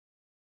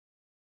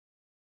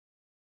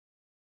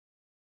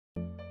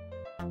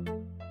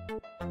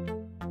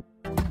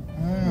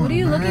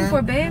looking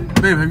for, babe?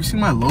 Babe, have you seen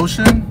my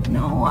lotion?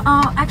 No.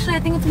 Actually, I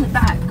think it's in the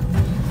back.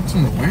 It's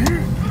in the where?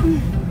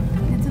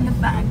 It's in the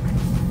back.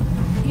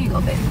 Here you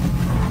go, babe.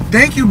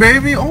 Thank you,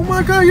 baby. Oh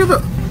my God, you're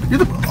the.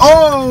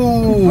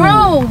 Oh.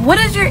 Bro, what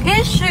is your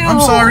issue?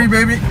 I'm sorry,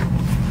 baby.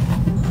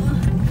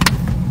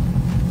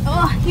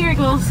 Oh, here it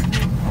goes.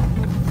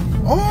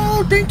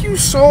 Oh, thank you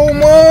so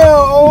much.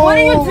 Oh, what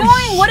are you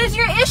doing? What is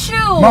your issue?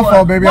 My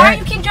fault, baby. Why do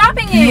you keep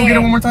dropping it? Can you get it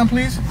one more time,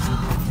 please?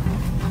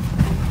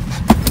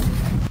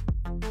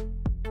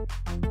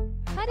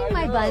 Putting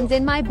my buns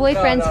in my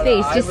boyfriend's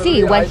face to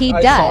see what he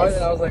does.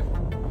 I was like,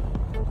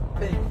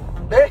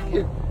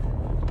 babe.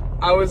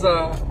 I was,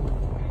 sorry.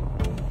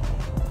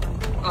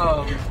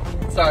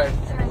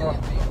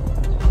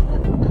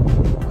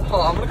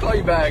 Hold on, I'm gonna call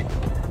you back.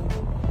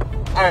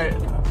 Alright,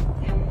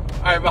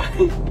 bye.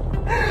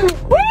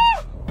 Woo!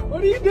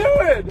 What are you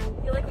doing?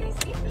 You like what you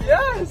see?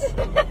 Yes!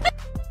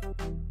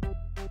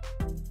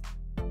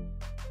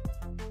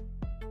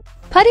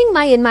 Putting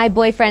my in my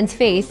boyfriend's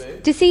face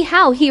to see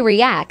how he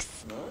reacts.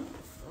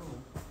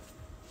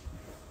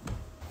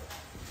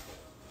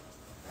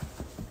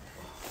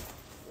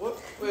 What?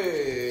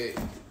 Wait.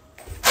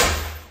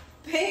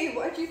 Babe,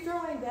 why'd you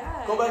throw my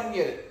bag? Go back and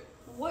get it.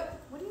 What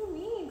do you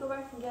mean, go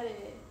back and get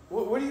it?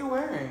 What are you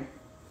wearing?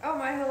 Oh,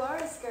 my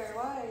Hilara skirt.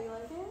 Why? You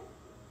like it?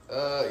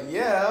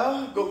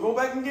 Yeah. Go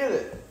back and get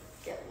it.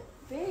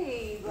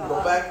 Babe.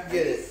 Go back and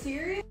get Are you it.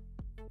 serious?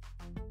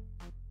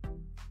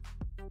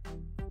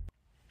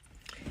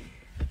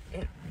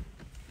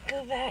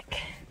 Go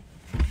back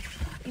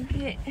and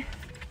get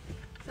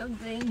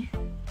something.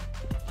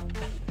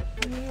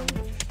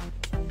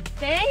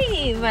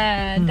 Babe,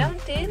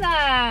 don't do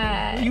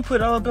that. You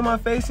put it all up in my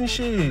face and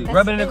shit,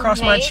 rubbing it across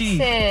my cheek.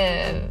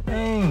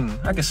 Dang,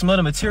 I can smell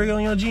the material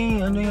on your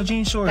under your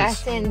jean shorts.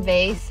 That's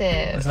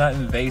invasive. It's not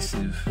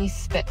invasive. You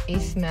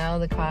smell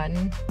the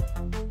cotton?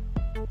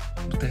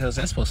 What the hell is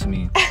that supposed to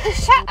mean?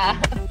 Shut up.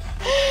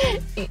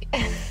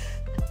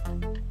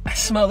 I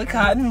smell the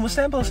cotton. What's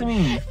that supposed to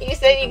mean? You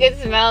said you could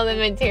smell the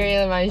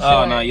material in my shorts.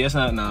 Oh no, yes,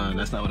 not. No,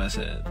 that's not what I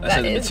said. I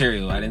said the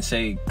material. I didn't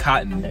say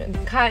cotton.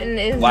 Cotton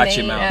is Watch made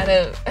your mouth. out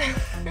of.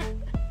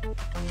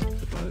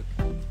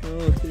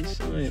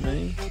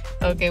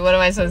 Okay, what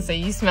am I supposed to say?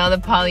 You smell the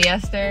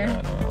polyester?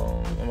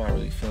 No, I'm not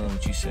really feeling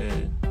what you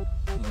said.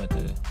 We got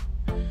to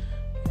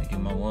get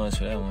my ones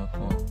for that one.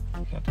 Come on,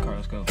 got the car.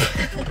 Let's go.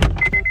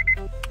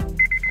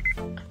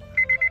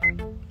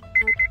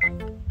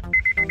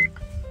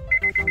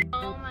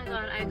 Oh my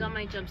God, I got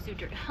my jumpsuit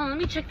dirty. Let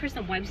me check for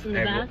some wipes in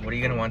the back. What are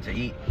you gonna want to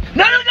eat?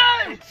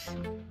 Nuts!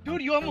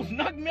 Dude, you almost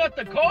knocked me out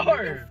the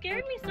car. It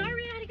scared me.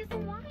 Sorry, I had to get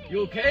some wipes.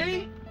 You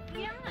okay?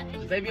 Yeah.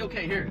 Baby,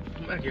 okay, here.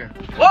 Come back here.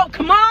 Oh,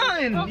 come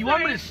on! Oh, you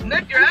want me to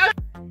snap your ass?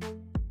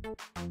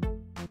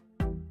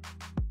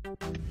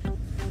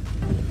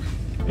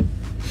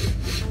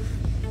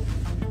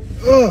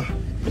 Ugh.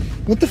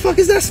 What the fuck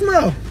is that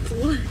smell?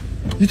 What?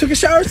 You took a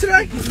shower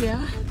today?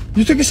 Yeah.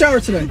 You took a shower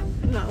today?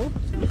 No.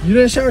 You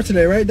didn't shower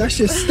today, right? That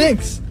shit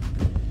stinks.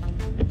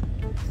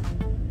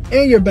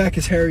 And your back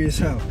is hairy as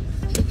hell.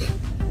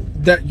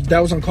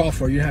 That was uncalled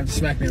for. You didn't have to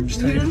smack me. I'm just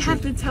telling you the truth. You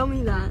didn't have to tell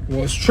me that.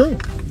 Well, it's true.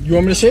 You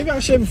want me to shave it? I'll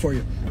shave it for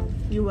you.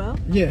 You will?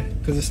 Yeah,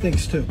 because it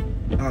stinks too.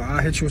 I'll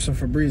hit you with some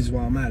Febreze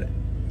while I'm at it.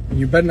 And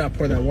you better not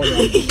pour that water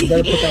on. You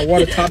better put that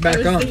water top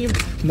back on.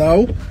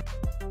 No.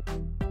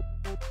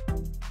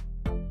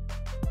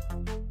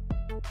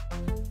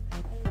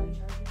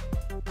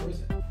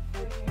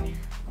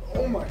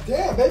 Oh my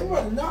damn, baby, you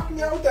about to knock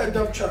me out with that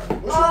dump truck.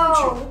 What's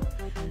wrong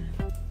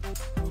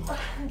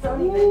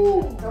with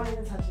you? Don't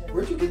even touch it.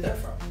 Where'd you get that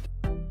from?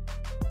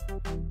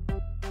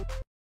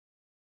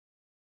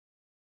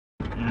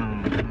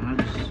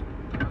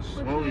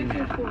 What are you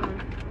looking for?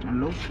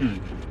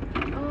 Lotion.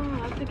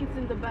 Oh, I think it's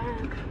in the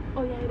bag.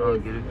 Oh yeah, it is. Oh,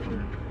 get it from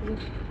me.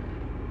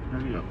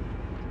 Hurry up.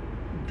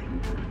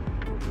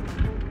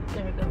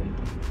 There we go.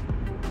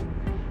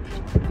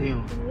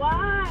 Damn.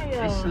 Why?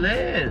 It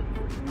slid.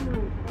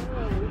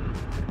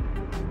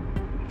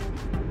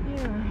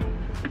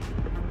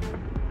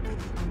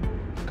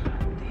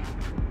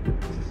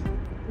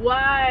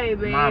 Why,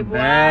 babe? My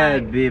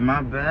bad, babe.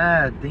 My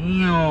bad.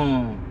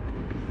 Damn.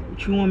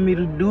 What you want me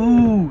to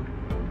do?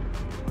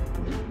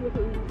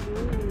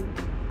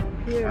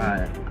 Here.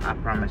 Alright, I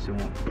promise it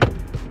won't.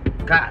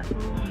 God.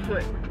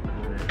 Wait.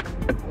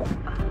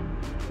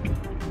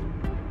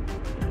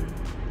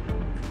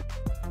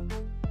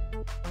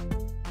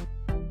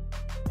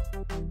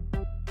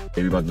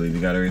 Hey, we about to leave.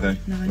 You got everything?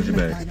 No, What's your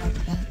bag?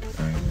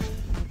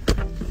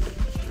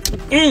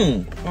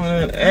 Oh,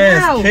 that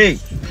ass cake.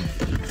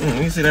 Let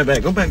me see that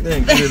back. Go back there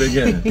and get it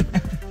again.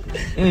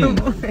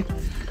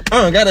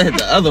 Oh, I gotta hit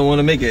the other one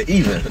to make it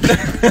even.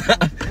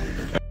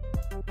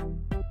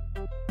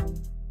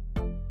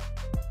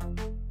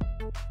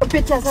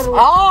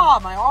 Oh,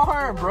 my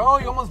arm, bro.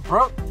 You almost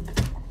broke.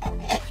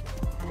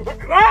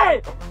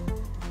 Hey!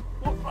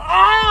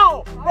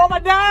 Ow! Bro, my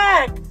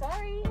neck!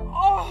 Sorry.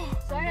 Oh!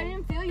 Sorry, I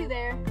didn't feel you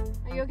there.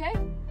 Are you okay?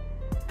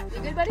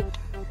 You good, buddy?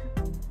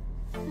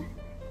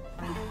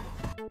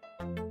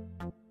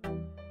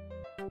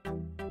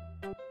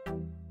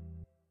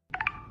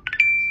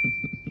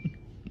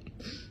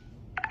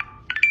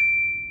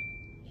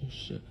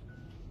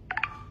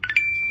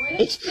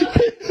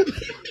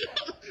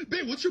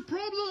 Babe, what's your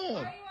problem? Why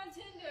are you on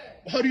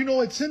Tinder? How do you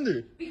know it's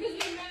Tinder? Because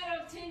we met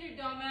on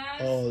Tinder, dumbass.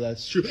 Oh,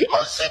 that's true.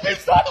 Oh, shit, bitch,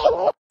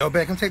 stop! Yo,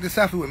 babe, come take the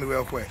selfie with me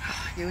real quick.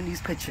 Giving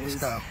these pictures.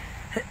 Stop.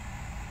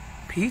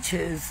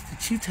 Peaches,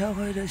 did she tell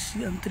her that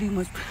I'm 3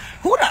 months?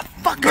 Who the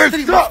fuck is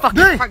 3 months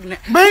fucking pregnant?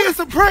 Man, it's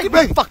a prank, Give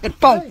me the fucking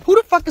phone. Who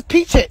the fuck is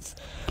Peaches?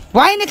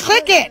 Why ain't it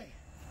clicking?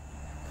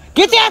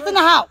 Get your ass in the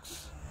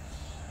house.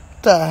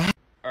 The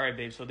Alright,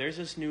 babe, so there's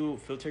this new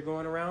filter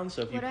going around,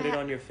 so if you put it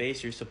on your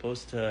face, you're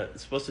supposed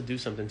to do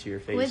something to your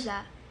face. Who is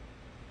that?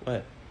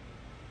 What?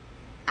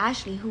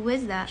 Ashley, who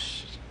is that?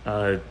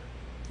 I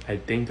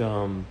think,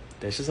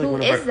 that's just like Who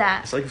one of is our...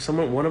 that? It's like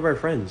one of our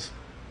friends.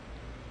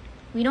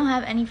 We don't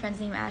have any friends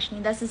named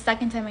Ashley. That's the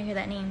second time I hear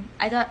that name.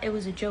 I thought it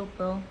was a joke,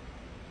 bro.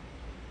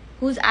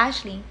 Who's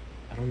Ashley?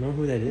 I don't know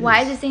who that is.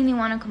 Why is it saying they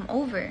want to come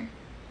over?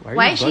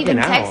 Why is she even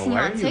texting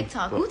on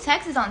TikTok? Who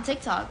texts on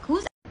TikTok?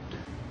 Who's...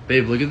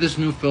 Babe, look at this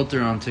new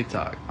filter on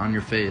TikTok. On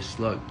your face,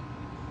 look.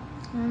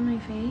 On my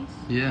face?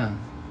 Yeah.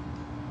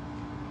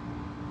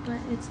 But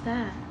it's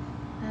that.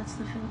 That's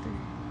the filter.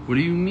 What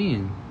do you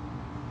mean?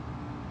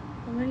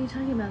 What are you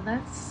talking about?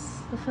 That's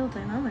the filter,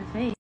 not my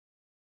face.